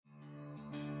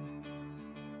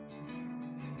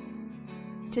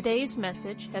Today's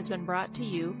message has been brought to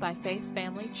you by Faith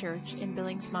Family Church in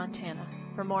Billings, Montana.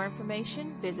 For more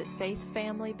information, visit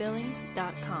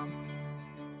faithfamilybillings.com.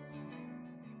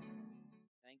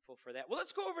 Thankful for that. Well,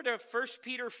 let's go over to 1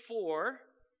 Peter 4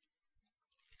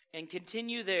 and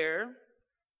continue there.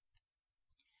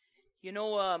 You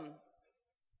know,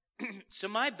 so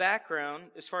my background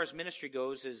as far as ministry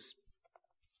goes is,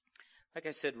 like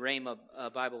I said, Rhema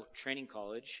Bible Training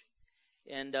College.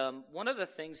 And one of the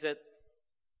things that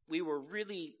we were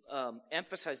really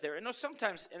emphasized there, and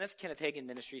sometimes, and that's Kenneth Hagin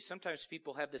ministry, sometimes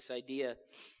people have this idea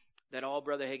that all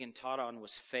Brother Hagin taught on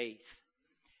was faith.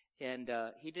 And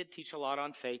he did teach a lot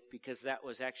on faith because that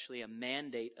was actually a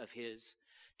mandate of his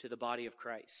to the body of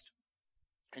Christ.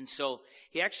 And so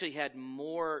he actually had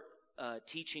more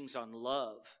teachings on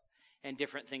love and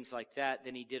different things like that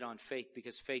than he did on faith,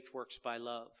 because faith works by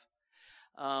love.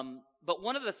 But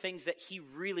one of the things that he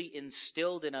really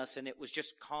instilled in us, and it was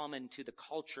just common to the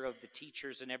culture of the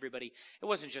teachers and everybody, it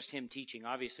wasn't just him teaching.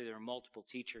 Obviously, there were multiple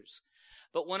teachers.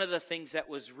 But one of the things that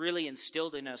was really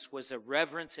instilled in us was a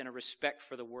reverence and a respect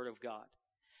for the Word of God.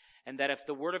 And that if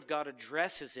the Word of God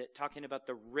addresses it, talking about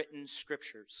the written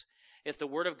Scriptures, if the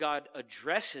Word of God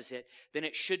addresses it, then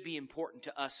it should be important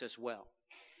to us as well.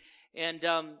 And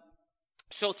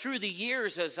so through the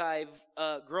years, as I've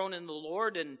grown in the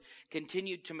Lord and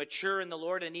continued to mature in the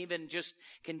Lord, and even just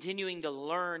continuing to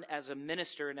learn as a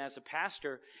minister and as a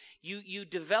pastor, you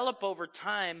develop over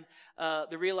time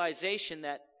the realization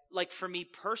that, like for me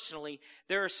personally,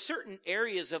 there are certain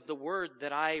areas of the Word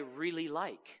that I really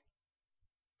like.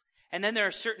 And then there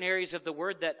are certain areas of the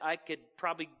Word that I could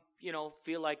probably,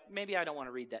 feel like maybe I don't want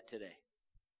to read that today.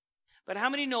 But how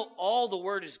many know all the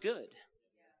Word is good?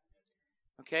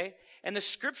 Okay? And the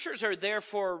Scriptures are there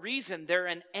for a reason. They're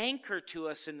an anchor to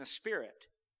us in the Spirit.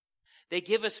 They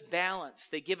give us balance.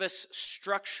 They give us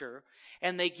structure.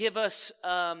 And they give us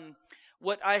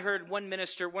what I heard one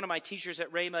minister, one of my teachers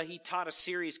at Rhema, he taught a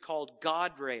series called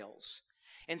God Rails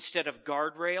instead of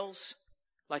guardrails,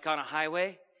 like on a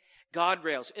highway. God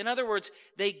Rails. In other words,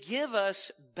 they give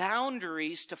us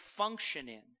boundaries to function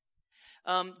in.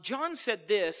 John said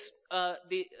this,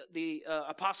 the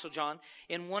Apostle John,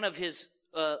 in one of his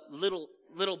little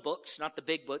books, not the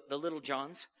big book, the little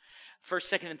Johns,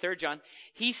 1st, 2nd, and 3rd John.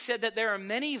 He said that there are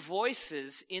many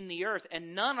voices in the earth,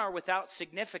 and none are without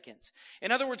significance.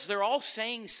 In other words, they're all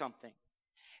saying something.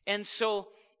 And so,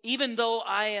 even though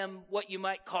I am what you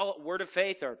might call it Word of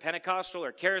Faith or Pentecostal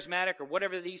or Charismatic or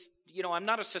whatever these, I'm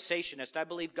not a cessationist. I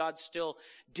believe God's still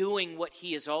doing what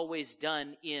He has always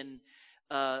done in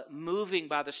moving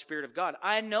by the Spirit of God.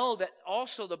 I know that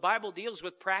also the Bible deals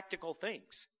with practical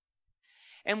things.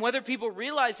 And whether people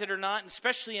realize it or not, and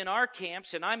especially in our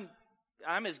camps, and I'm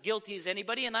as guilty as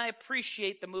anybody, and I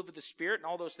appreciate the move of the Spirit and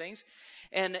all those things,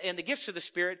 and the gifts of the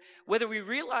Spirit, whether we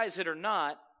realize it or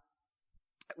not,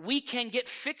 we can get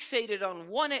fixated on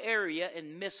one area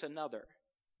and miss another.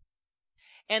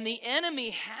 And the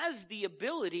enemy has the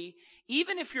ability,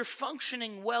 even if you're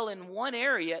functioning well in one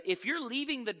area, if you're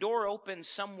leaving the door open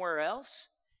somewhere else,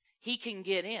 he can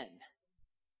get in.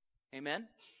 Amen?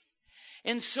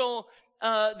 And so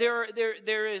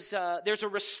there's a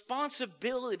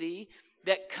responsibility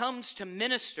that comes to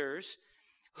ministers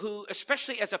who,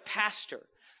 especially as a pastor.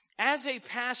 As a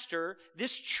pastor,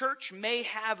 this church may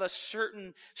have a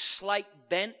certain slight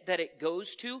bent that it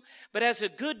goes to, but as a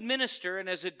good minister and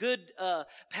as a good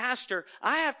pastor,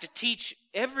 I have to teach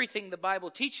everything the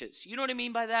Bible teaches. You know what I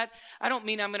mean by that? I don't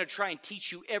mean I'm going to try and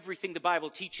teach you everything the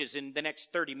Bible teaches in the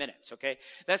next 30 minutes, okay?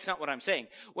 That's not what I'm saying.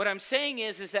 What I'm saying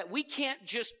is that we can't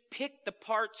just pick the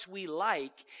parts we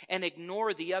like and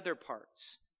ignore the other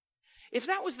parts. If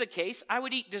that was the case, I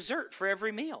would eat dessert for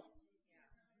every meal.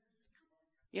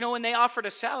 When they offered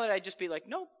a salad, I'd just be like,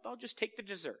 nope, I'll just take the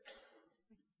dessert.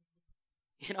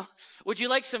 Would you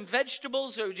like some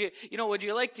vegetables, or would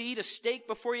you like to eat a steak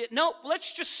before you? Nope,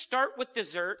 let's just start with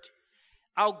dessert.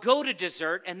 I'll go to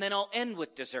dessert, and then I'll end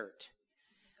with dessert.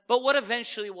 But what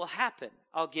eventually will happen?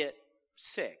 I'll get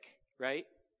sick, right?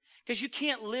 Because you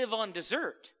can't live on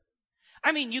dessert.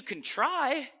 I mean, you can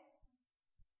try.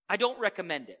 I don't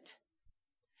recommend it.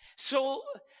 So,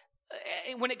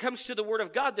 when it comes to the Word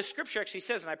of God, the Scripture actually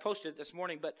says, and I posted it this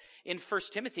morning, but in 1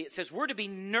 Timothy it says, we're to be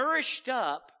nourished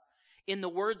up in the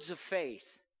words of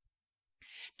faith.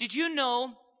 Did you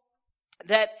know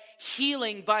that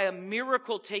healing by a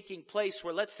miracle taking place,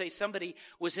 where let's say somebody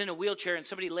was in a wheelchair and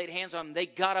somebody laid hands on them, they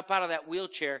got up out of that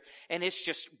wheelchair, and it's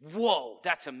just, whoa,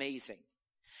 that's amazing.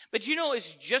 But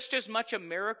it's just as much a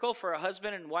miracle for a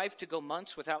husband and wife to go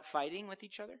months without fighting with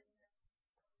each other?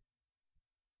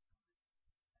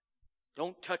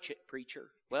 Don't touch it,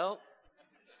 preacher. Well,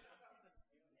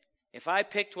 If I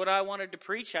picked what I wanted to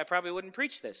preach, I probably wouldn't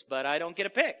preach this, but I don't get a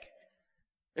pick.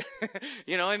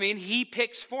 You know what I mean? He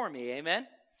picks for me, amen?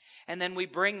 And then we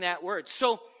bring that word.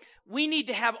 So we need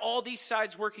to have all these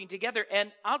sides working together.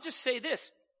 And I'll just say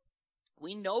this.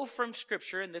 We know from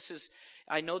Scripture, and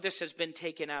I know this has been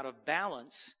taken out of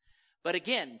balance, but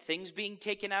again, things being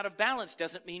taken out of balance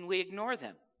doesn't mean we ignore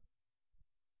them.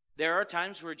 There are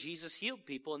times where Jesus healed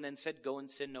people and then said, go and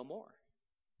sin no more.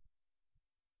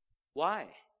 Why?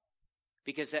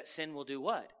 Because that sin will do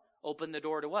what? Open the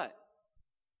door to what?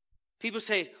 People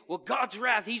say, well, God's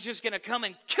wrath, he's just going to come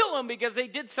and kill them because they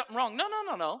did something wrong.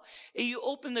 No. You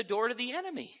open the door to the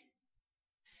enemy.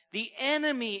 The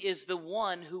enemy is the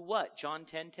one who what? John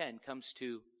 10:10 comes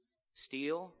to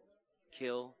steal,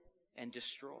 kill, and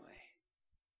destroy.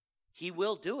 He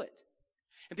will do it.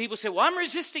 And people say, well, I'm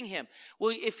resisting him.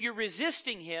 Well, if you're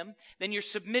resisting him, then you're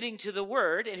submitting to the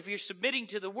word. And if you're submitting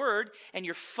to the word and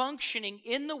you're functioning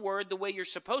in the word the way you're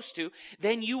supposed to,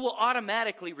 then you will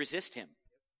automatically resist him.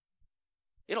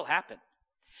 It'll happen.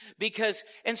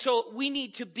 And so we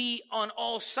need to be on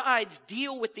all sides,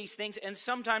 deal with these things. And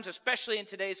sometimes, especially in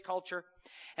today's culture,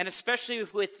 and especially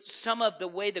with some of the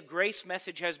way the grace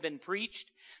message has been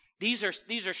preached, these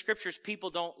are scriptures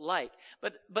people don't like.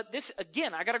 But this,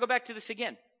 again, I got to go back to this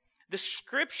again. The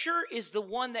scripture is the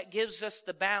one that gives us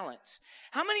the balance.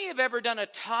 How many have ever done a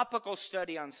topical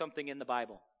study on something in the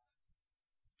Bible?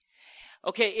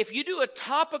 Okay, if you do a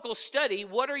topical study,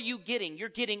 what are you getting? You're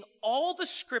getting all the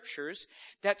scriptures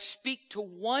that speak to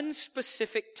one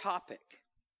specific topic.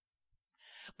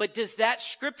 But does that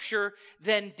scripture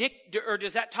then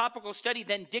does that topical study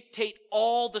then dictate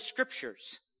all the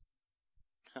scriptures?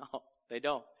 No, they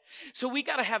don't. So we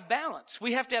got to have balance.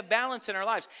 We have to have balance in our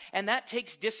lives. And that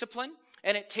takes discipline.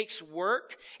 And it takes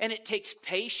work, and it takes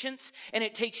patience, and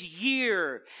it takes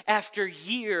year after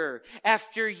year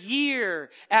after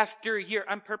year after year.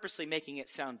 I'm purposely making it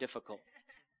sound difficult.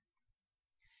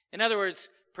 In other words,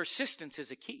 persistence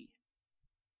is a key.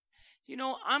 You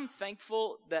know, I'm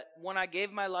thankful that when I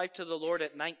gave my life to the Lord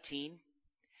at 19,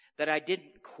 that I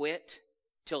didn't quit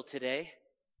till today.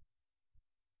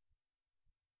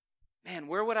 Man,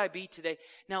 where would I be today?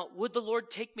 Now, would the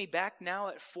Lord take me back now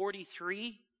at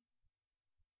 43?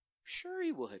 Sure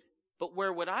he would. But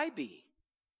where would I be?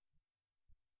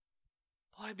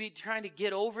 Oh, I'd be trying to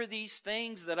get over these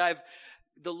things that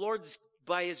the Lord's,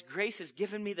 by his grace, has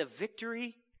given me the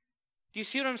victory. Do you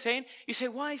see what I'm saying? You say,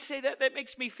 why say that? That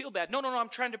makes me feel bad. No, I'm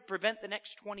trying to prevent the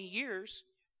next 20 years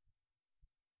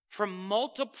from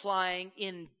multiplying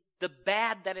in the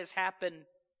bad that has happened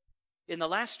in the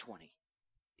last 20.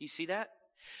 Do you see that?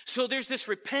 So there's this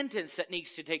repentance that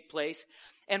needs to take place.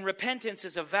 And repentance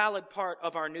is a valid part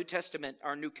of our New Testament,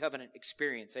 our New Covenant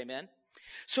experience. Amen?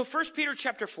 So 1 Peter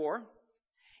chapter 4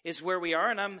 is where we are.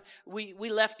 And we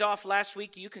left off last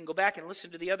week. You can go back and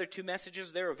listen to the other two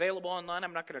messages. They're available online.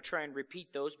 I'm not going to try and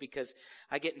repeat those because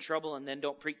I get in trouble and then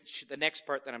don't preach the next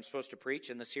part that I'm supposed to preach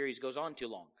and the series goes on too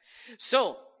long.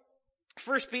 So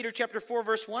 1 Peter chapter 4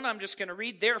 verse 1, I'm just going to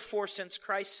read. Therefore, since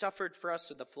Christ suffered for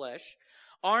us in the flesh,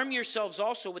 arm yourselves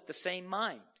also with the same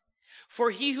mind. For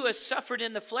he who has suffered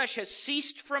in the flesh has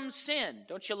ceased from sin.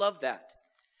 Don't you love that?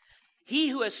 He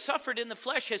who has suffered in the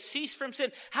flesh has ceased from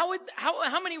sin.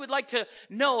 How many would like to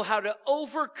know how to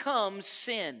overcome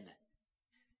sin?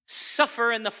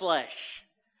 Suffer in the flesh.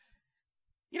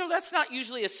 You know, that's not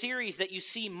usually a series that you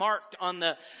see marked on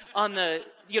the,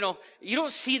 you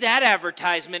don't see that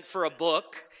advertisement for a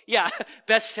book. Yeah,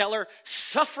 bestseller,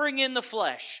 Suffering in the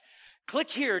Flesh.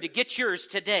 Click here to get yours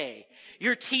today.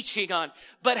 You're teaching on.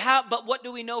 But what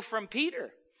do we know from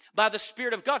Peter? By the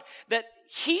Spirit of God. That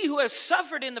he who has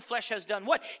suffered in the flesh has done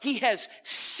what? He has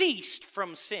ceased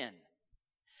from sin.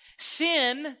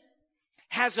 Sin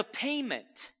has a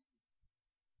payment.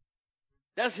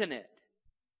 Doesn't it?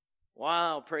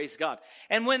 Wow, praise God.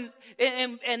 And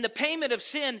the payment of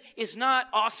sin is not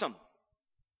awesome.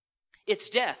 It's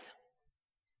death.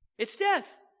 It's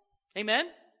death. Amen?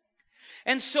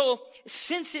 And so,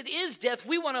 since it is death,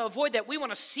 we want to avoid that. We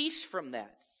want to cease from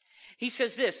that. He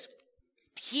says this,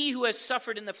 he who has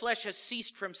suffered in the flesh has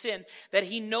ceased from sin, that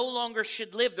he no longer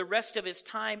should live the rest of his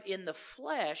time in the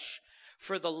flesh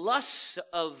for the lusts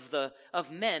of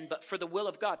men, but for the will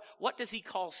of God. What does he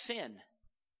call sin?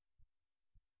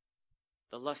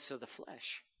 The lusts of the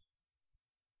flesh.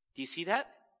 Do you see that?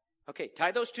 Okay,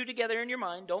 tie those two together in your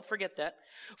mind. Don't forget that.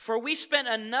 For we spent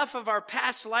enough of our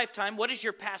past lifetime. What is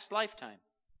your past lifetime?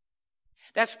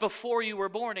 That's before you were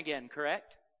born again,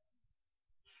 correct?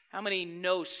 How many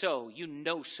know so? You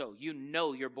know so. You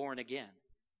know you're born again.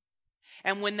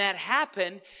 And when that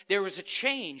happened, there was a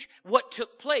change. What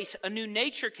took place? A new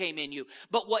nature came in you.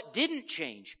 But what didn't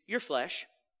change? Your flesh.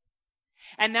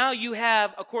 And now you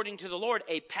have, according to the Lord,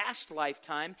 a past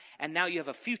lifetime, and now you have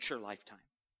a future lifetime.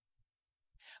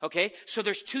 Okay? So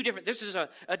there's two different, this is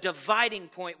a dividing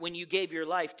point when you gave your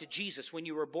life to Jesus, when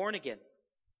you were born again.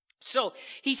 So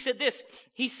he said this,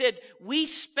 he said, we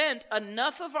spent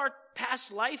enough of our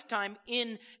past lifetime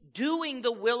in doing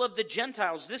the will of the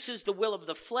Gentiles. This is the will of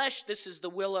the flesh. This is the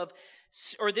will of,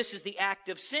 or this is the act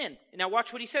of sin. Now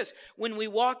watch what he says. When we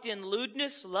walked in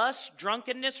lewdness, lust,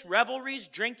 drunkenness, revelries,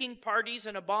 drinking parties,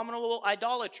 and abominable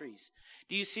idolatries.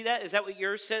 Do you see that? Is that what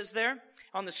yours says there?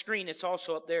 On the screen, it's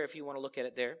also up there if you want to look at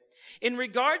it there. In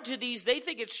regard to these, they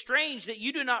think it's strange that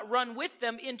you do not run with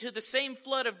them into the same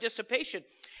flood of dissipation.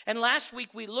 And last week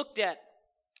we looked at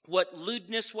what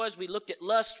lewdness was. We looked at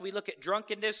lust. We looked at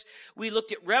drunkenness. We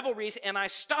looked at revelries. And I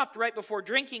stopped right before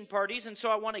drinking parties. And so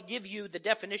I want to give you the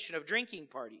definition of drinking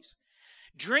parties.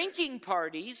 Drinking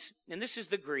parties, and this is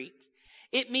the Greek,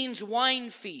 it means wine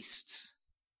feasts.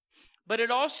 But it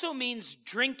also means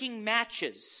drinking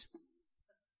matches.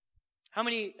 How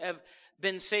many have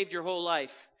been saved your whole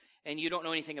life and you don't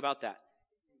know anything about that?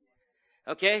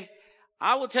 Okay?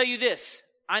 I will tell you this.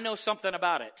 I know something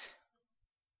about it.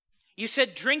 You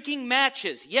said drinking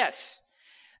matches. Yes.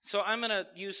 So I'm going to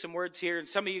use some words here, and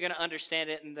some of you are going to understand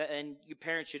it, and you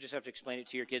parents, you just have to explain it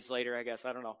to your kids later, I guess.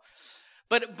 I don't know.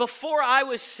 But before I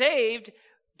was saved,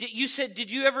 you said,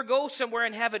 did you ever go somewhere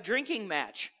and have a drinking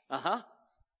match? Uh-huh.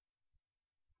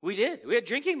 We did. We had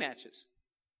drinking matches.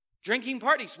 Drinking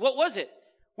parties. What was it?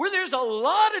 Where there's a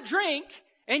lot of drink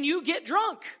and you get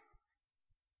drunk.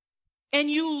 And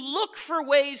you look for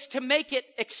ways to make it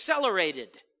accelerated.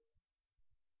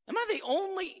 Am I the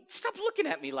only? Stop looking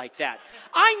at me like that.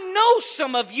 I know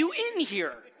some of you in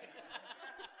here.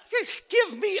 Just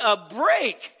give me a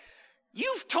break.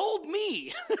 You've told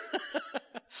me.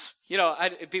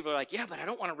 People are like, yeah, but I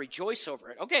don't want to rejoice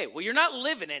over it. Okay, well, you're not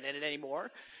living in it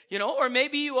anymore. Or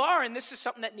maybe you are, and this is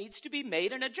something that needs to be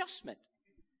made an adjustment.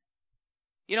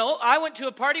 I went to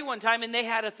a party one time, and they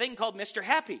had a thing called Mr.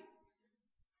 Happy.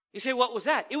 You say, what was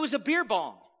that? It was a beer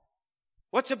bong.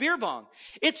 What's a beer bong?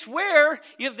 It's where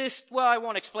you have this, well, I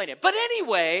won't explain it. But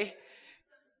anyway,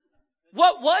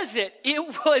 what was it?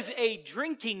 It was a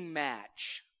drinking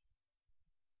match.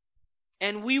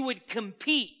 And we would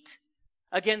compete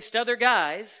against other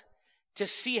guys to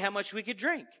see how much we could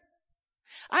drink.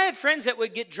 I had friends that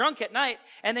would get drunk at night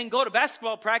and then go to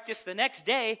basketball practice the next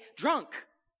day drunk.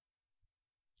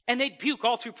 And they'd puke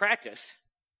all through practice.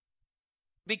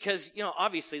 Because,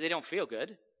 obviously they don't feel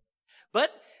good. But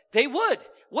they would.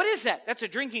 What is that? That's a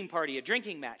drinking party, a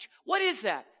drinking match. What is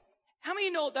that? How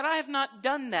many know that I have not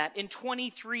done that in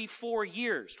 24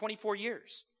 years?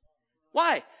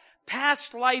 Why?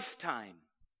 Past lifetime.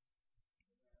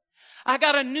 I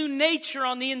got a new nature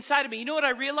on the inside of me. You know what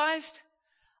I realized?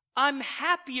 I'm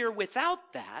happier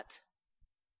without that.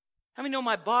 How many know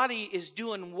my body is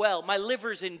doing well? My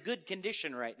liver's in good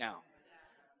condition right now.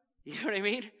 You know what I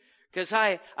mean? Because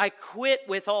I quit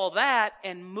with all that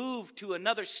and moved to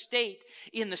another state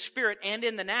in the spirit and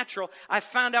in the natural. I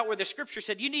found out where the scripture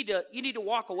said you need to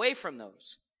walk away from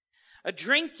those. A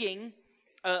drinking,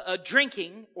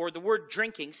 or the word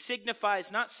drinking,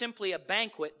 signifies not simply a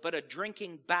banquet, but a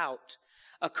drinking bout,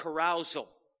 a carousal.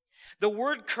 The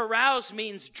word carouse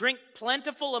means drink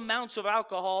plentiful amounts of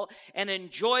alcohol and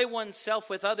enjoy oneself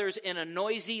with others in a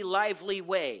noisy, lively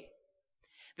way.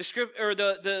 The script, or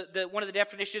the one of the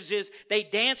definitions is they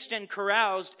danced and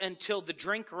caroused until the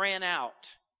drink ran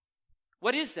out.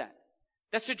 What is that?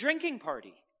 That's a drinking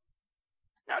party.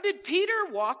 Now, did Peter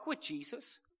walk with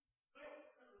Jesus?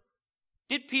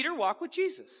 Did Peter walk with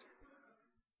Jesus?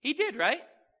 He did, right?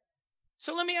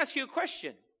 So let me ask you a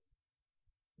question.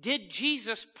 Did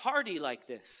Jesus party like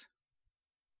this?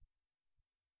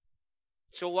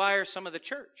 So why are some of the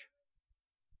church?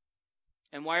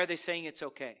 And why are they saying it's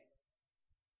okay?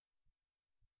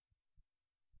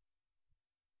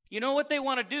 You know what they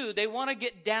want to do? They want to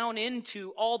get down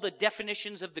into all the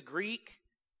definitions of the Greek.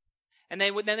 And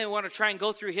then they want to try and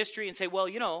go through history and say,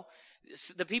 well,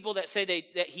 the people that say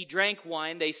that he drank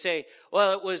wine, they say,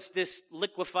 well, it was this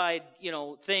liquefied,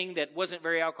 thing that wasn't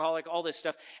very alcoholic, all this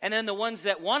stuff. And then the ones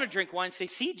that want to drink wine say,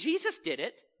 see, Jesus did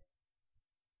it.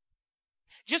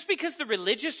 Just because the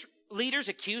religious leaders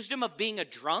accused him of being a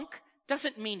drunk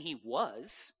doesn't mean he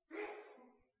was.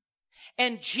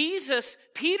 And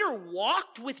Peter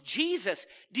walked with Jesus.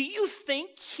 Do you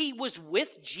think he was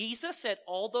with Jesus at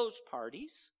all those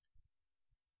parties?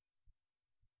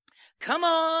 Come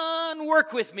on,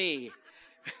 work with me.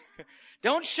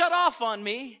 Don't shut off on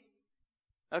me.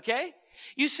 Okay?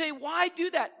 You say, why do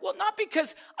that? Well, not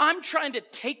because I'm trying to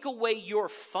take away your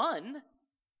fun.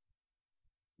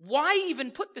 Why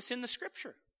even put this in the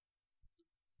Scripture?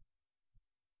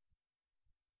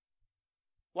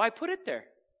 Why put it there?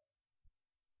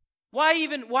 Why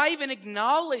even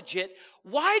acknowledge it?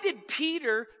 Why did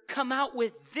Peter come out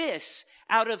with this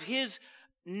out of his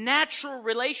natural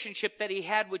relationship that he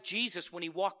had with Jesus when he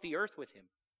walked the earth with him?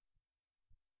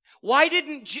 Why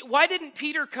didn't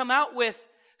Peter come out with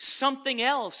something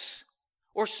else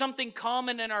or something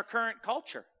common in our current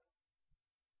culture?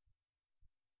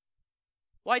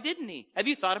 Why didn't he? Have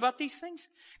you thought about these things?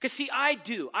 Because see, I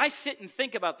do. I sit and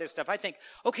think about this stuff. I think,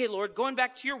 okay, Lord, going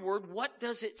back to your word, what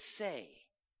does it say?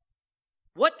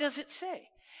 What does it say?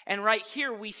 And right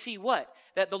here we see what?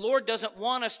 That the Lord doesn't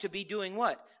want us to be doing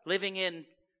what? Living in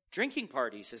drinking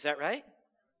parties. Is that right?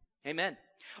 Amen.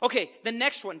 Okay, the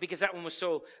next one, because that one was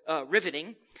so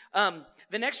riveting.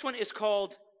 The next one is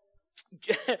called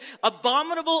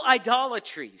abominable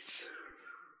idolatries.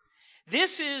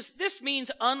 This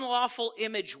means unlawful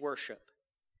image worship.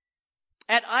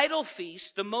 At idol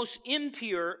feasts, the most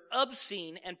impure,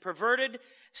 obscene, and perverted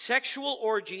sexual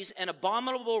orgies and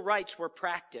abominable rites were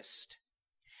practiced.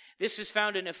 This is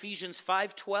found in Ephesians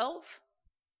 5:12.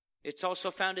 It's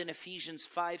also found in Ephesians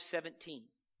 5:17.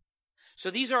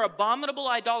 So these are abominable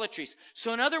idolatries.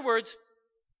 So in other words,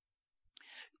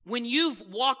 when you've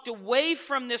walked away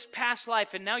from this past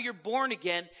life and now you're born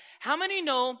again, how many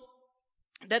know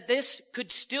that this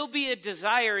could still be a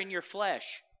desire in your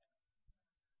flesh?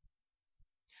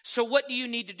 So what do you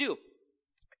need to do?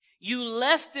 You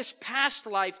left this past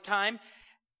lifetime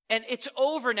and it's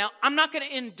over now. I'm not going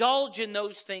to indulge in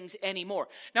those things anymore.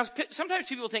 Now, sometimes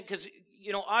people think, because,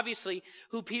 obviously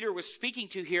who Peter was speaking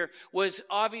to here was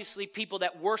obviously people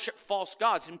that worship false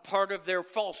gods. And part of their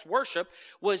false worship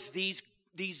was these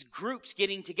groups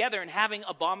getting together and having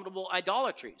abominable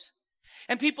idolatries.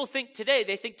 And people think today,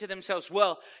 they think to themselves,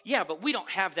 well, yeah, but we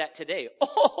don't have that today.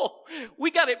 Oh,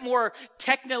 we got it more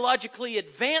technologically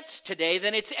advanced today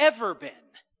than it's ever been.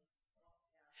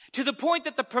 To the point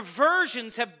that the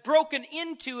perversions have broken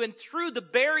into and through the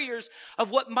barriers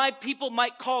of what my people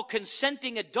might call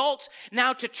consenting adults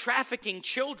now to trafficking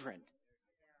children.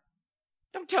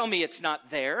 Don't tell me it's not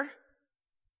there.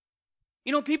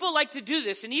 People like to do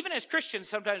this, and even as Christians,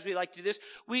 sometimes we like to do this.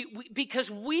 Because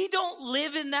we don't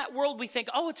live in that world, we think,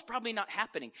 oh, it's probably not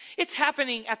happening. It's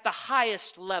happening at the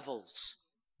highest levels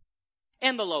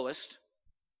and the lowest.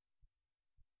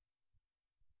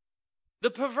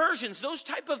 The perversions, those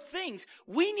type of things,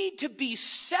 we need to be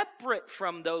separate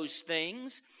from those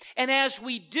things. And as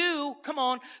we do,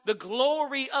 the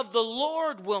glory of the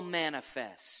Lord will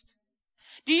manifest.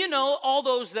 Do you know all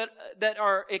those that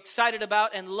are excited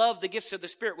about and love the gifts of the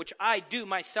Spirit, which I do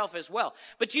myself as well.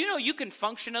 But do you know you can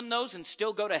function in those and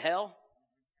still go to hell?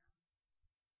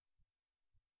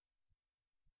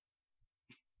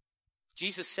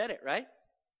 Jesus said it, right?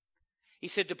 He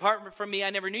said, "Depart from me, I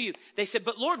never knew you." They said,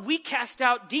 "But Lord, we cast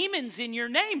out demons in your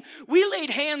name. We laid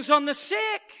hands on the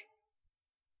sick."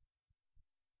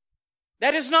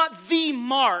 That is not the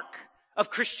mark of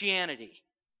Christianity.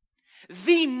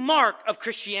 The mark of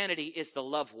Christianity is the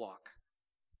love walk.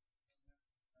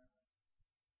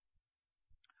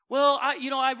 Well,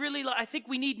 I think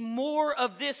we need more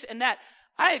of this and that.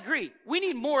 I agree. We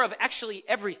need more of actually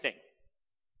everything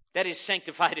that is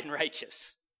sanctified and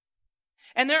righteous.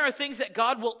 And there are things that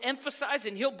God will emphasize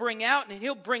and He'll bring out and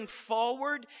He'll bring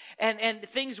forward and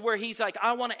things where He's like,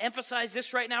 I want to emphasize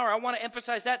this right now, or I want to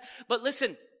emphasize that. But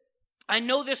listen, I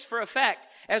know this for a fact.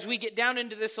 As we get down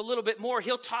into this a little bit more,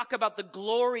 He'll talk about the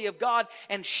glory of God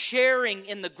and sharing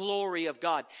in the glory of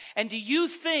God. And do you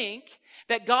think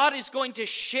that God is going to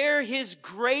share His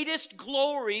greatest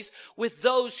glories with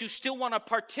those who still want to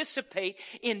participate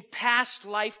in past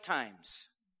lifetimes?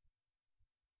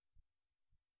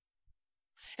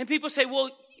 And people say,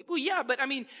 well, yeah, but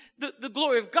the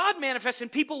glory of God manifests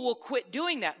and people will quit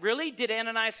doing that. Really? Did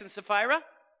Ananias and Sapphira?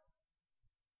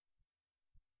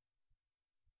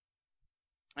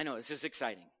 I know, this is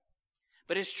exciting.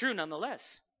 But it's true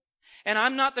nonetheless. And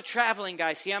I'm not the traveling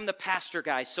guy. See, I'm the pastor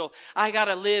guy. So I got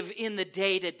to live in the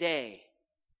day-to-day.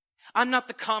 I'm not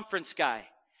the conference guy.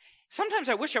 Sometimes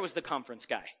I wish I was the conference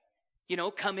guy.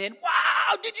 Come in.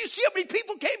 Wow, did you see how many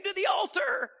people came to the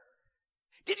altar?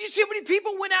 Did you see how many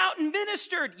people went out and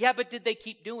ministered? Yeah, but did they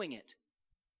keep doing it?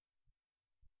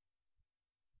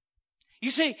 You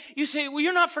say, well,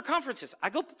 you're not for conferences. I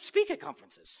go speak at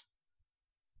conferences.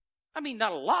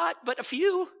 Not a lot, but a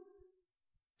few.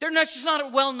 They're just not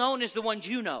as well known as the ones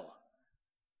you know.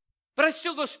 But I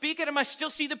still go speak at them. I still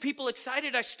see the people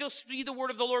excited. I still see the word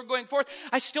of the Lord going forth.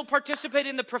 I still participate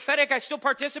in the prophetic. I still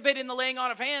participate in the laying on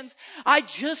of hands. I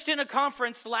just in a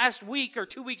conference last week or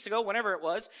 2 weeks ago, whenever it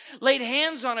was, laid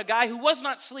hands on a guy who was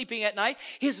not sleeping at night.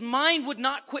 His mind would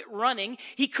not quit running.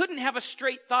 He couldn't have a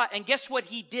straight thought. And guess what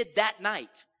he did that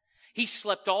night? He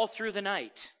slept all through the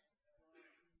night.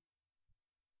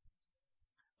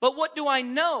 But what do I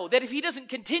know? That if he doesn't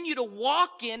continue to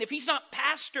walk in, if he's not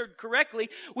pastored correctly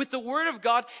with the Word of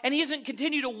God, and he doesn't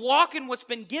continue to walk in what's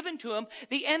been given to him,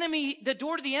 the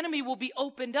door to the enemy will be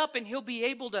opened up, and the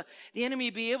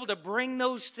enemy will be able to bring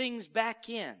those things back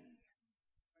in.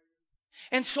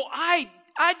 And so I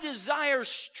desire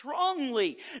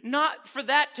strongly not for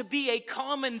that to be a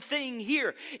common thing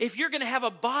here. If you're going to have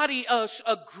a body,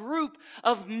 a group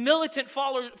of militant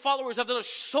followers of those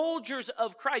soldiers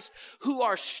of Christ who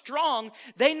are strong,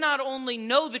 they not only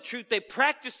know the truth, they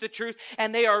practice the truth,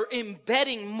 and they are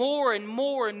embedding more and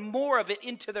more and more of it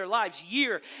into their lives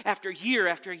year after year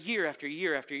after year after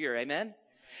year after year. Amen?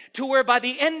 To where by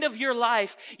the end of your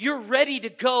life, you're ready to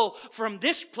go from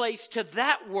this place to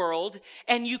that world,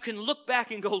 and you can look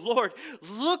back and go, Lord,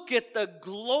 look at the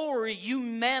glory you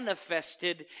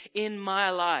manifested in my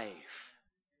life.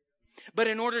 But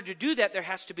in order to do that, there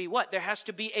has to be what? There has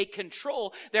to be a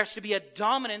control. There has to be a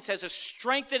dominance as a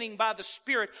strengthening by the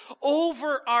Spirit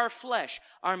over our flesh,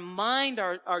 our mind,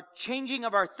 our changing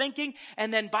of our thinking,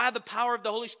 and then by the power of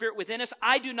the Holy Spirit within us.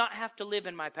 I do not have to live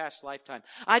in my past lifetime.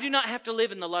 I do not have to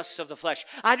live in the lusts of the flesh.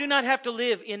 I do not have to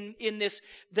live in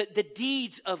the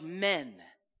deeds of men.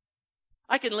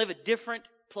 I can live a different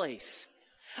place.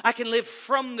 I can live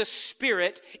from the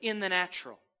Spirit in the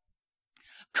natural.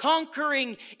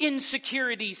 Conquering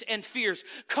insecurities and fears,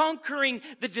 conquering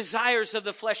the desires of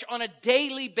the flesh on a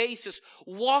daily basis,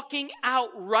 walking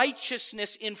out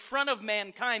righteousness in front of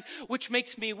mankind, which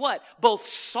makes me what? Both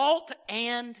salt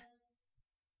and...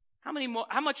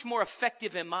 How much more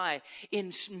effective am I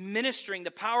in ministering the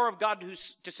power of God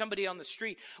to somebody on the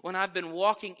street when I've been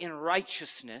walking in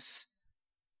righteousness?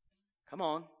 Come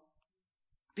on.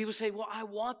 People say, well, I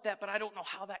want that, but I don't know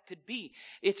how that could be.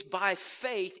 It's by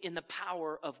faith in the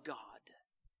power of God.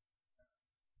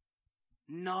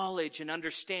 Knowledge and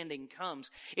understanding comes.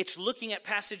 It's looking at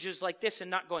passages like this and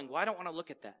not going, well, I don't want to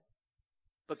look at that.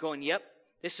 But going, yep,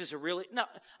 this is a really... No,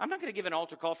 I'm not going to give an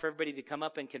altar call for everybody to come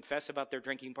up and confess about their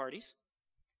drinking parties.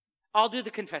 I'll do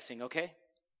the confessing, okay?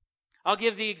 I'll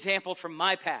give the example from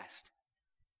my past.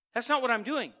 That's not what I'm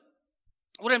doing.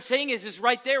 What I'm saying is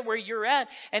right there where you're at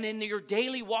and in your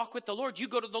daily walk with the Lord, you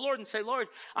go to the Lord and say, Lord,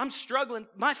 I'm struggling.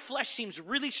 My flesh seems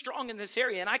really strong in this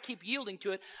area and I keep yielding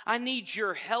to it. I need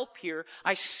your help here.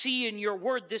 I see in your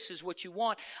word this is what you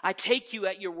want. I take you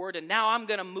at your word and now I'm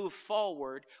going to move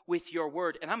forward with your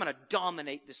word and I'm going to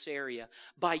dominate this area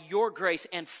by your grace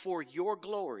and for your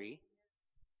glory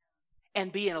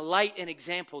and be a light and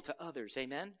example to others.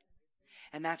 Amen?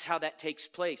 And that's how that takes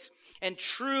place. And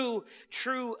true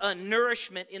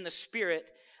nourishment in the Spirit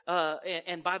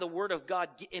and by the Word of God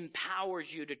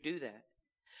empowers you to do that.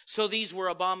 So these were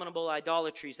abominable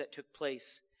idolatries that took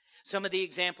place. Some of the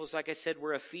examples, like I said,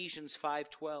 were Ephesians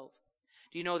 5:12.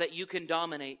 Do you know that you can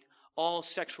dominate all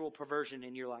sexual perversion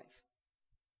in your life?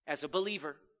 As a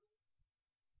believer,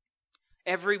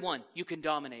 everyone, you can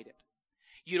dominate it.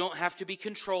 You don't have to be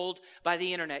controlled by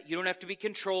the internet. You don't have to be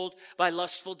controlled by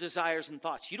lustful desires and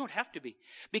thoughts. You don't have to be.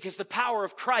 Because the power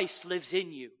of Christ lives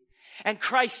in you. And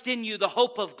Christ in you, the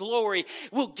hope of glory,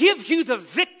 will give you the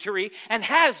victory and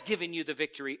has given you the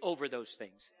victory over those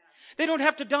things. They don't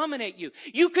have to dominate you.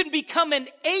 You can become an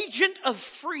agent of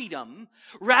freedom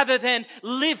rather than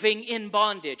living in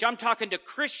bondage. I'm talking to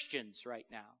Christians right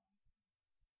now.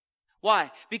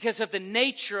 Why? Because of the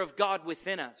nature of God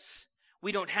within us.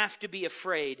 We don't have to be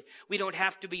afraid. We don't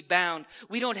have to be bound.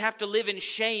 We don't have to live in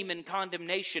shame and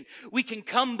condemnation. We can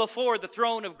come before the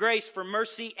throne of grace for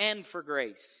mercy and for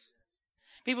grace.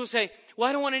 People say, well,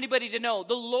 I don't want anybody to know.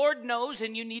 The Lord knows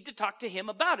and you need to talk to Him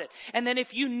about it. And then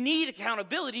if you need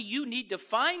accountability, you need to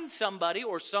find somebody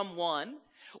or someone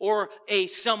or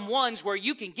someones where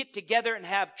you can get together and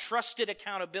have trusted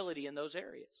accountability in those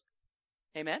areas.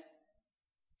 Amen?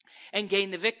 And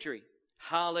gain the victory.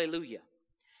 Hallelujah.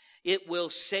 It will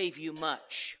save you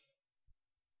much.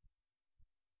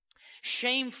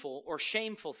 Shameful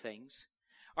things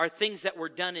are things that were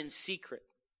done in secret.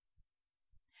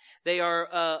 They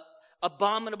are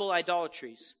abominable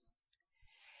idolatries.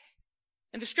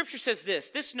 And the scripture says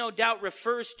this. This no doubt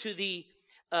refers to the,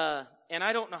 and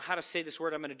I don't know how to say this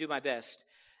word. I'm going to do my best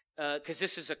because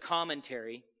this is a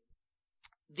commentary.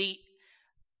 The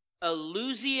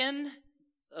Eleusinian,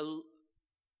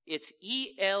 it's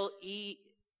E-L-E,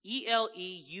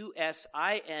 Eleusinan.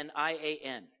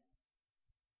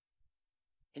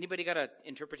 Anybody got an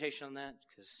interpretation on that?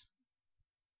 Because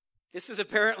this is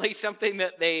apparently something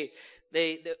that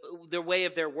their way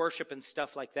of their worship and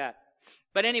stuff like that.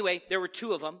 But anyway, there were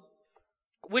two of them,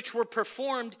 which were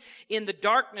performed in the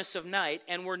darkness of night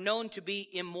and were known to be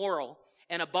immoral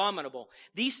and abominable.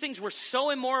 These things were so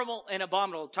immoral and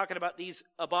abominable, talking about these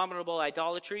abominable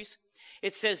idolatries.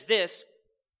 It says this,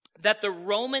 that the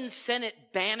Roman Senate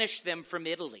banished them from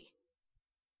Italy.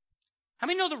 How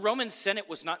many know the Roman Senate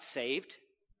was not saved?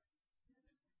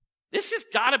 This has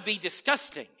got to be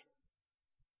disgusting.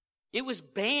 It was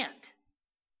banned.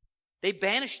 They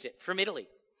banished it from Italy.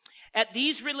 At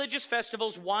these religious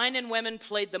festivals, wine and women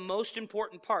played the most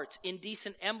important parts.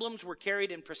 Indecent emblems were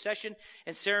carried in procession,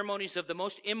 and ceremonies of the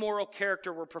most immoral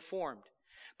character were performed.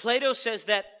 Plato says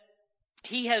that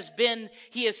he has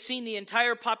seen the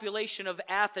entire population of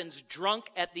Athens drunk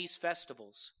at these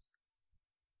festivals.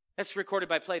 That's recorded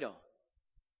by Plato.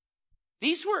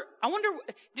 These were, I wonder,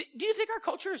 do you think our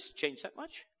culture has changed that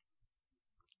much?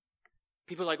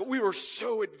 People are like, we were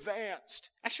so advanced.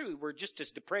 Actually, we're just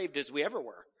as depraved as we ever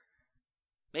were.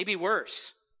 Maybe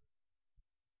worse.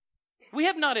 We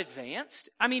have not advanced.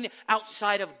 I mean,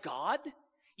 outside of God,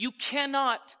 you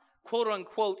cannot, quote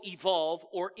unquote, evolve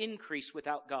or increase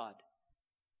without God.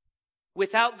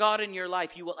 Without God in your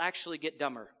life, you will actually get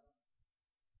dumber.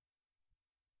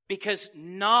 Because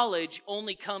knowledge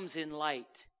only comes in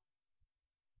light.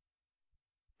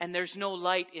 And there's no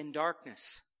light in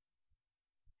darkness.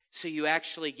 So you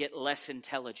actually get less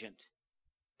intelligent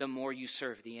the more you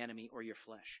serve the enemy or your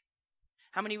flesh.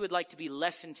 How many would like to be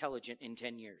less intelligent in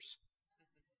 10 years?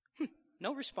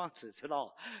 No responses at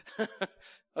all.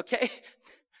 Okay?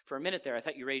 For a minute there, I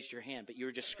thought you raised your hand, but you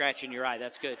were just scratching your eye.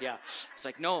 That's good, yeah. It's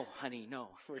like, no, honey, no.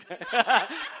 We're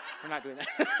not doing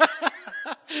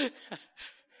that.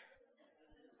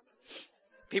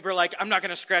 People are like, I'm not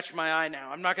going to scratch my eye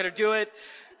now. I'm not going to do it.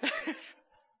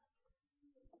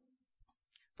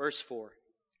 Verse 4.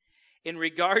 In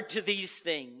regard to these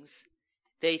things,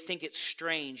 they think it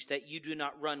strange that you do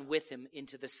not run with him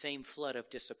into the same flood of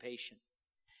dissipation,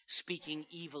 speaking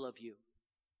evil of you.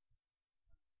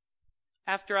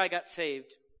 After I got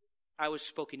saved, I was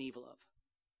spoken evil of.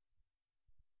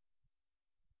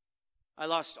 I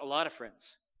lost a lot of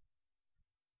friends.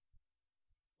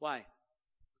 Why?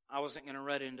 I wasn't going to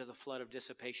run into the flood of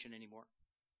dissipation anymore.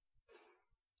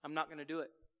 I'm not going to do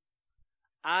it.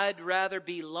 I'd rather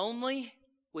be lonely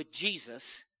with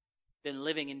Jesus than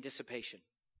living in dissipation.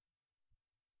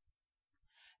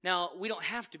 Now, we don't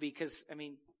have to be because,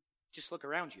 just look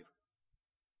around you.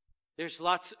 There's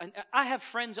lots. I have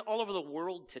friends all over the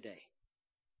world today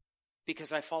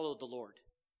because I followed the Lord.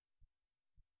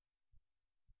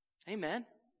 Amen.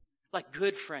 Like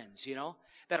good friends,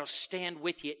 that'll stand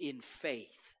with you in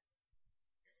faith.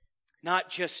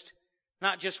 Not just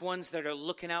ones that are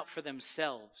looking out for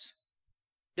themselves.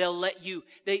 They'll let you,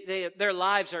 their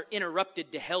lives are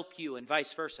interrupted to help you and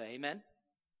vice versa. Amen?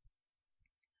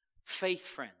 Faith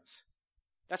friends.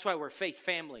 That's why we're Faith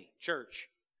Family Church.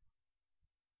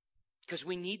 Because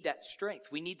we need that strength.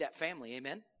 We need that family.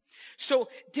 Amen? So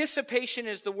dissipation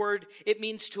is the word. It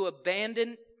means to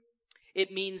abandon.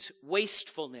 It means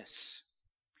wastefulness.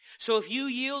 So if you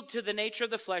yield to the nature of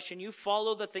the flesh and you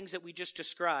follow the things that we just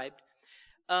described,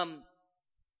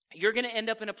 you're going to end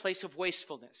up in a place of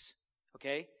wastefulness.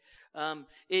 Okay?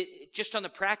 Just on the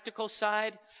practical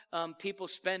side, people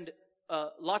spend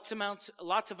lots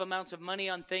of amounts of money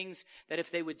on things that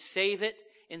if they would save it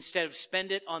instead of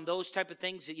spend it on those type of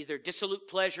things, either dissolute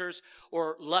pleasures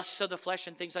or lusts of the flesh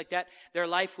and things like that, their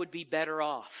life would be better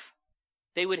off.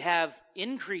 They would have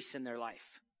increase in their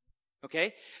life.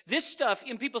 Okay? This stuff,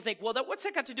 and people think, well, what's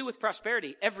that got to do with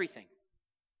prosperity? Everything.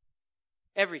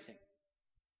 Everything.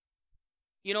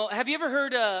 Have you ever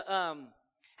heard how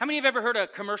many have ever heard a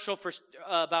commercial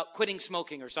about quitting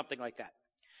smoking or something like that?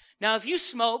 Now, if you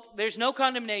smoke, there's no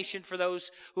condemnation for those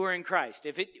who are in Christ.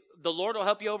 The Lord will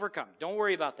help you overcome. Don't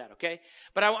worry about that, okay?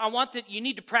 But I want that you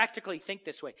need to practically think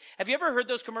this way. Have you ever heard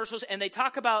those commercials? And they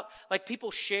talk about, like,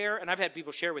 people share, and I've had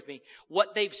people share with me,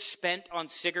 what they've spent on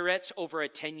cigarettes over a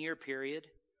 10-year period.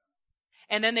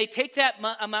 And then they take that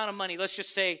amount of money, let's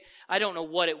just say, I don't know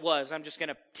what it was. I'm just going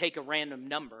to take a random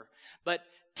number. But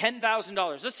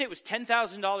 $10,000. Let's say it was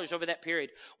 $10,000 over that period.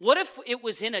 What if it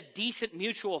was in a decent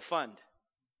mutual fund?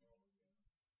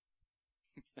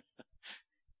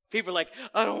 People are like,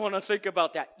 I don't want to think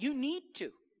about that. You need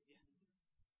to.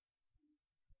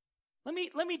 Let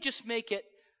me just make it,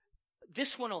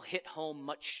 this one will hit home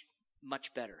much,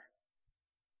 much better.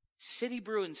 City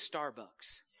Brew and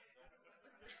Starbucks.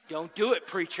 Don't do it,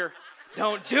 preacher.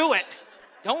 Don't do it.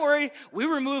 Don't worry. We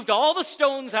removed all the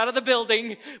stones out of the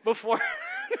building before.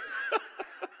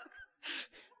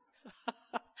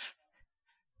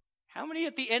 How many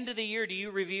at the end of the year do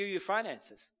you review your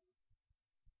finances?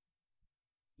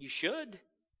 You should.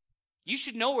 You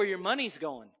should know where your money's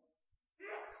going.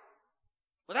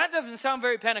 Well, that doesn't sound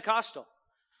very Pentecostal.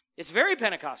 It's very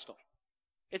Pentecostal.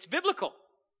 It's biblical.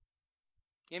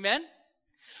 Amen?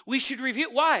 We should review.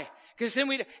 Why? Because then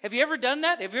have you ever done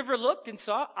that? Have you ever looked and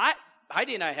saw?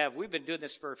 Heidi and I have. We've been doing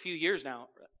this for a few years now.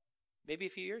 Maybe a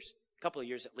few years? A couple of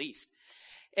years at least.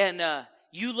 And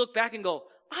you look back and go,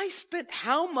 I spent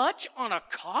how much on a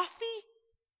coffee?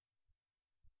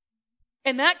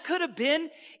 And that could have been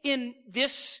in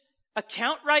this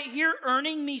account right here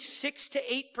earning me 6 to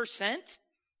 8%.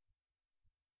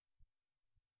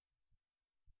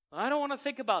 I don't want to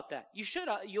think about that. You should.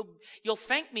 You'll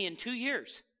thank me in 2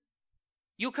 years.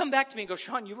 You'll come back to me and go,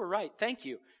 Sean, you were right. Thank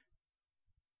you.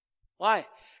 Why?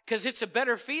 Because it's a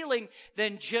better feeling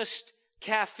than just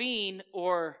caffeine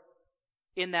or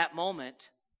in that moment.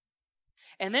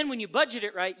 And then when you budget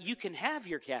it right, you can have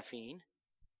your caffeine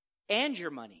and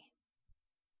your money.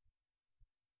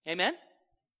 Amen?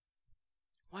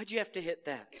 Why'd you have to hit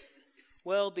that?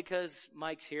 Well, because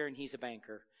Mike's here and he's a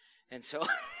banker. And so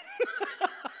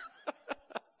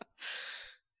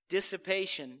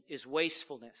dissipation is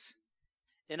wastefulness.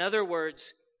 In other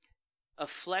words, a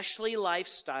fleshly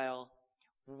lifestyle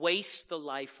wastes the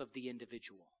life of the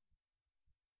individual.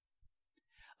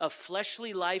 A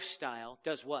fleshly lifestyle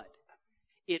does what?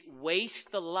 It wastes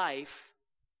the life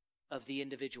of the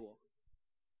individual.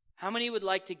 How many would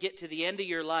like to get to the end of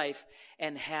your life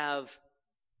and have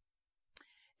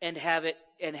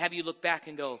you look back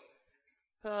and go,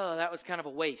 oh, that was kind of a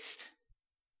waste?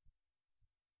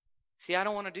 See, I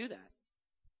don't want to do that.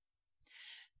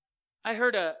 I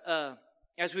heard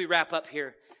as we wrap up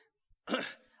here,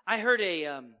 I heard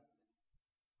a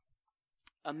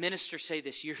minister say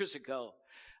this years ago.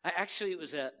 Actually,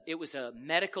 it was a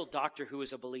medical doctor who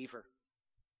was a believer.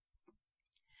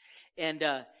 And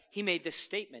he made this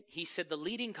statement. He said, the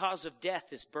leading cause of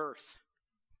death is birth.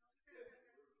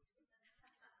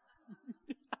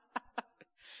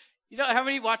 You know, how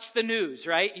many watch the news,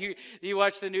 right? You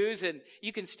watch the news, and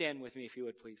you can stand with me if you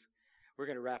would, please. We're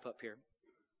going to wrap up here.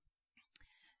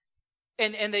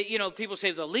 And people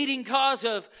say the leading cause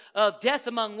of death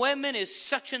among women is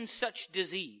such and such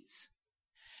disease.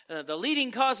 The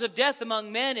leading cause of death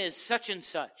among men is such and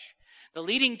such. The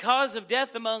leading cause of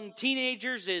death among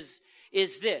teenagers is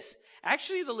this.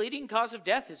 Actually, the leading cause of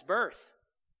death is birth.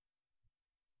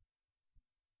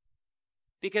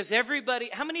 Because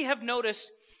how many have noticed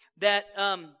that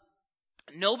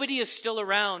nobody is still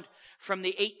around from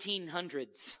the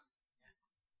 1800s,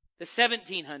 the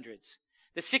 1700s,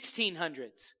 the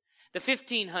 1600s, the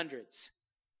 1500s?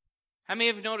 How many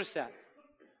have noticed that?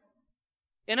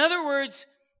 In other words,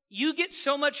 you get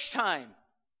so much time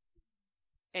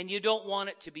and you don't want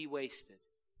it to be wasted.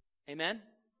 Amen?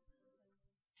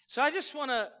 So I just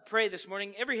want to pray this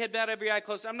morning. Every head bowed, every eye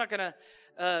closed. I'm not going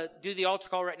to do the altar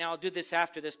call right now. I'll do this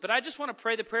after this. But I just want to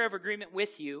pray the prayer of agreement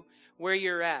with you where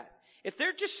you're at. If there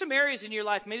are just some areas in your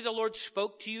life, maybe the Lord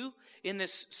spoke to you in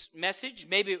this message.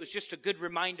 Maybe it was just a good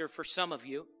reminder for some of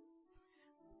you.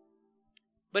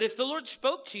 But if the Lord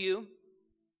spoke to you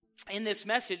in this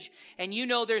message, and you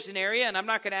know there's an area, and I'm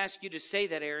not going to ask you to say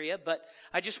that area, but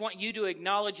I just want you to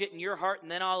acknowledge it in your heart, and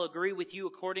then I'll agree with you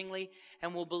accordingly,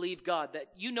 and we'll believe God that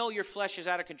you know your flesh is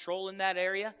out of control in that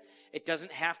area. It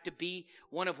doesn't have to be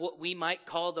one of what we might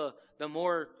call the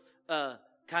more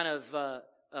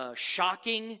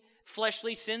shocking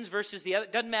fleshly sins versus the other.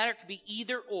 It doesn't matter. It could be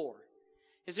either or.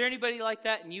 Is there anybody like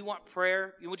that, and you want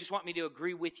prayer? You just want me to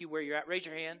agree with you where you're at? Raise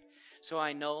your hand so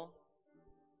I know.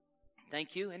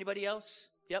 Thank you. Anybody else?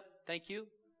 Yep. Thank you.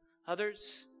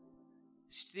 Others?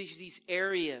 These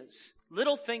areas.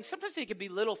 Little things. Sometimes they can be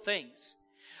little things.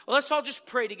 Well, let's all just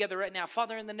pray together right now.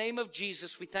 Father, in the name of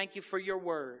Jesus, we thank you for your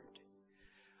word.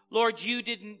 Lord, you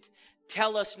didn't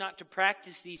tell us not to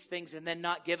practice these things and then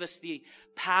not give us the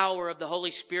power of the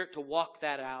Holy Spirit to walk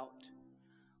that out.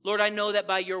 Lord, I know that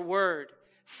by your word,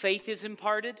 faith is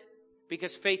imparted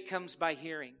because faith comes by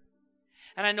hearing.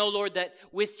 And I know, Lord, that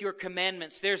with your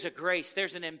commandments, there's a grace,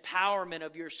 there's an empowerment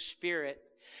of your Spirit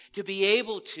to be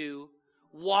able to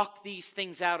walk these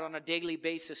things out on a daily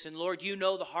basis. And Lord, you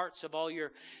know the hearts of all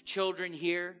your children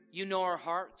here. You know our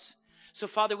hearts. So,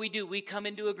 Father, we come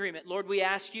into agreement. Lord, we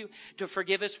ask you to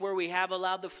forgive us where we have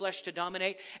allowed the flesh to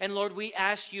dominate. And Lord, we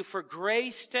ask you for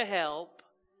grace to help.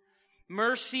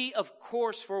 Mercy, of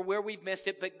course, for where we've missed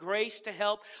it, but grace to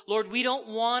help. Lord, we don't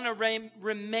want to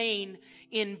remain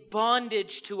in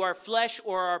bondage to our flesh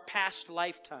or our past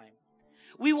lifetime.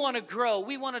 We want to grow.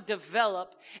 We want to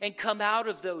develop and come out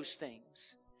of those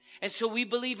things. And so we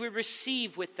believe we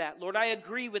receive with that. Lord, I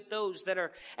agree with those that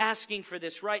are asking for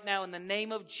this right now in the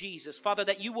name of Jesus. Father,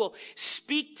 that you will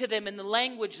speak to them in the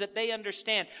language that they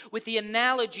understand, with the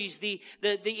analogies, the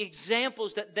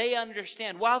examples that they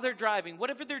understand while they're driving.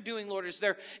 Whatever they're doing, Lord, as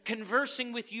they're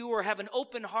conversing with you or have an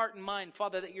open heart and mind,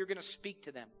 Father, that you're going to speak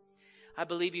to them. I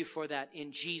believe you for that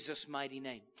in Jesus' mighty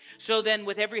name. So then,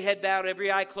 with every head bowed, every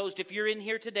eye closed, if you're in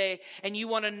here today and you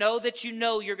want to know that you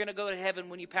know you're going to go to heaven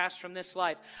when you pass from this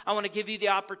life, I want to give you the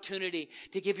opportunity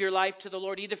to give your life to the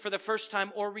Lord, either for the first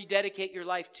time or rededicate your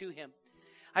life to Him.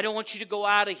 I don't want you to go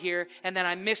out of here and then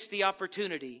I miss the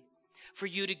opportunity for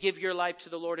you to give your life to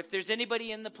the Lord. If there's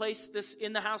anybody in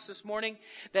the house this morning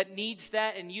that needs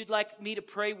that and you'd like me to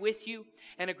pray with you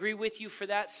and agree with you for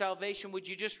that salvation, would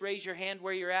you just raise your hand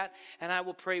where you're at and I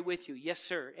will pray with you? Yes,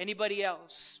 sir. Anybody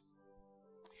else?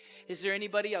 Is there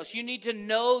anybody else? You need to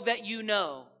know that you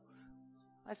know.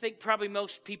 I think probably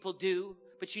most people do,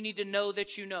 but you need to know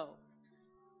that you know.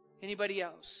 Anybody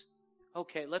else?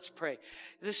 Okay, let's pray.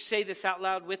 Let's say this out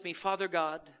loud with me. Father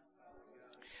God,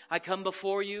 I come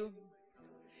before you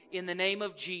in the name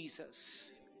of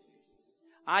Jesus.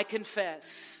 I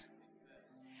confess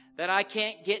that I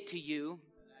can't get to you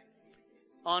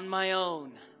on my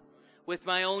own, with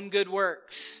my own good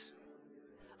works.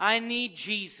 I need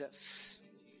Jesus.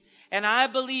 And I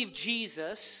believe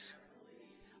Jesus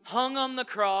hung on the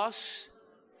cross.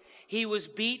 He was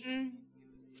beaten.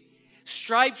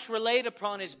 Stripes were laid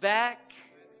upon His back.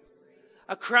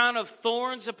 A crown of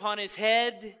thorns upon His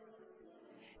head.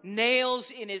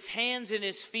 Nails in His hands and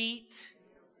His feet,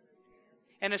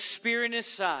 and a spear in His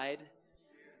side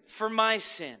for my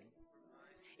sin.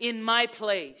 In my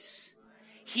place,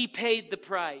 He paid the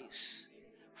price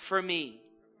for me.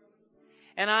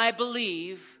 And I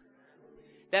believe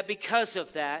that because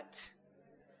of that,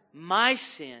 my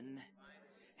sin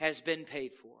has been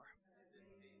paid for.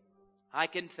 I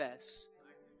confess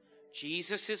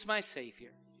Jesus is my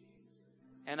Savior,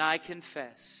 and I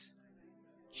confess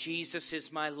Jesus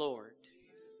is my Lord.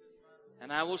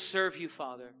 And I will serve you,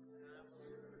 Father,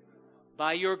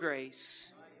 by your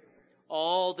grace,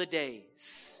 all the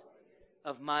days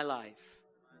of my life.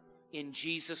 In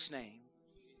Jesus' name.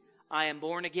 I am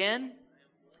born again.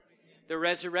 The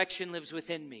resurrection lives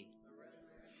within me.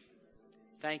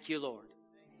 Thank you, Lord.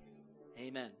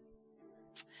 Amen.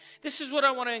 This is what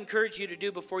I want to encourage you to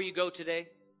do before you go today.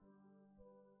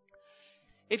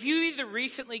 If you either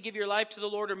recently give your life to the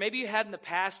Lord or maybe you had in the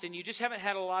past and you just haven't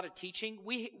had a lot of teaching,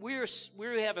 we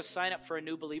have a sign up for a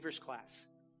new believers class.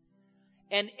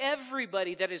 And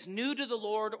everybody that is new to the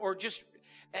Lord or just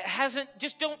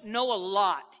don't know a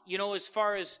lot, as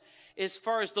far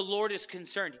as the Lord is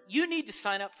concerned, you need to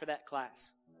sign up for that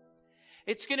class.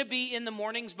 It's going to be in the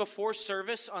mornings before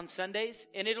service on Sundays,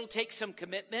 and it'll take some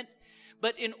commitment.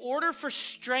 But in order for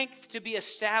strength to be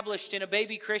established in a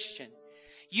baby Christian,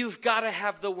 you've got to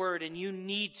have the Word, and you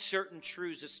need certain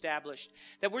truths established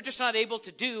that we're just not able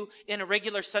to do in a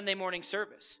regular Sunday morning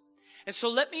service. And so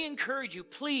let me encourage you,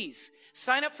 please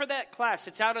sign up for that class.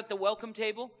 It's out at the welcome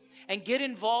table, and get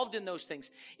involved in those things.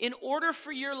 In order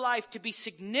for your life to be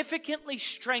significantly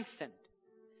strengthened,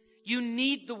 you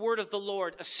need the Word of the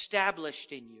Lord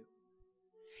established in you.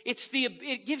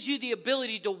 It gives you the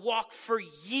ability to walk for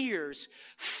years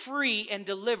free and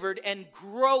delivered and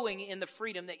growing in the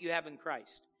freedom that you have in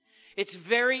Christ. It's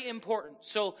very important.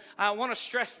 So I want to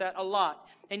stress that a lot.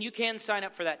 And you can sign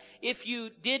up for that. If you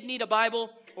did need a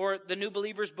Bible or the New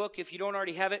Believers book, if you don't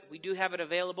already have it, we do have it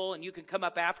available. And you can come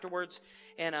up afterwards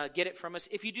and get it from us.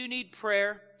 If you do need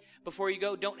prayer before you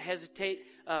go, don't hesitate.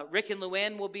 Rick and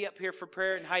Luann will be up here for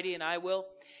prayer, and Heidi and I will.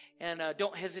 And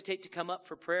don't hesitate to come up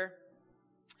for prayer.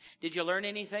 Did you learn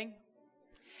anything?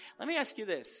 Let me ask you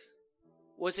this.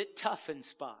 Was it tough in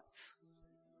spots?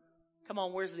 Come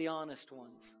on, where's the honest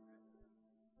ones?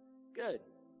 Good.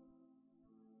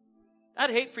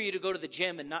 I'd hate for you to go to the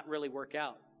gym and not really work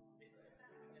out.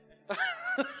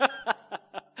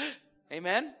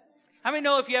 Amen? How many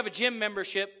know if you have a gym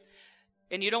membership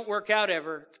and you don't work out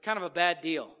ever, it's kind of a bad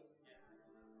deal?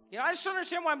 I just don't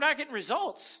understand why I'm not getting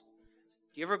results.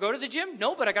 Do you ever go to the gym?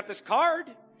 No, but I got this card.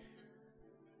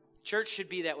 Church should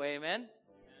be that way, amen?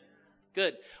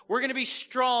 Good. We're going to be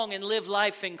strong and live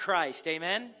life in Christ,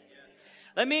 amen?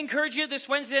 Let me encourage you, this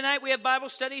Wednesday night we have Bible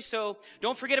study, so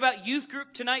don't forget about youth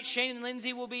group tonight. Shane and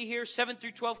Lindsay will be here, 7th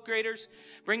through 12th graders.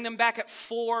 Bring them back at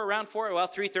 4, around 4,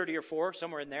 3:30 or 4,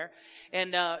 somewhere in there.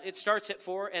 And it starts at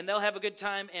 4, and they'll have a good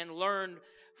time and learn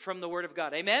from the Word of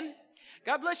God, amen?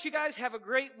 God bless you guys. Have a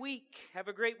great week. Have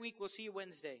a great week. We'll see you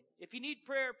Wednesday. If you need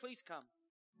prayer, please come.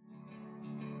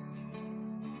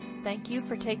 Thank you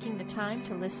for taking the time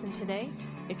to listen today.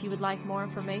 If you would like more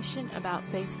information about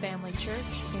Faith Family Church,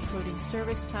 including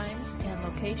service times and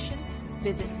location,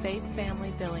 visit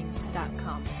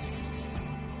faithfamilybillings.com.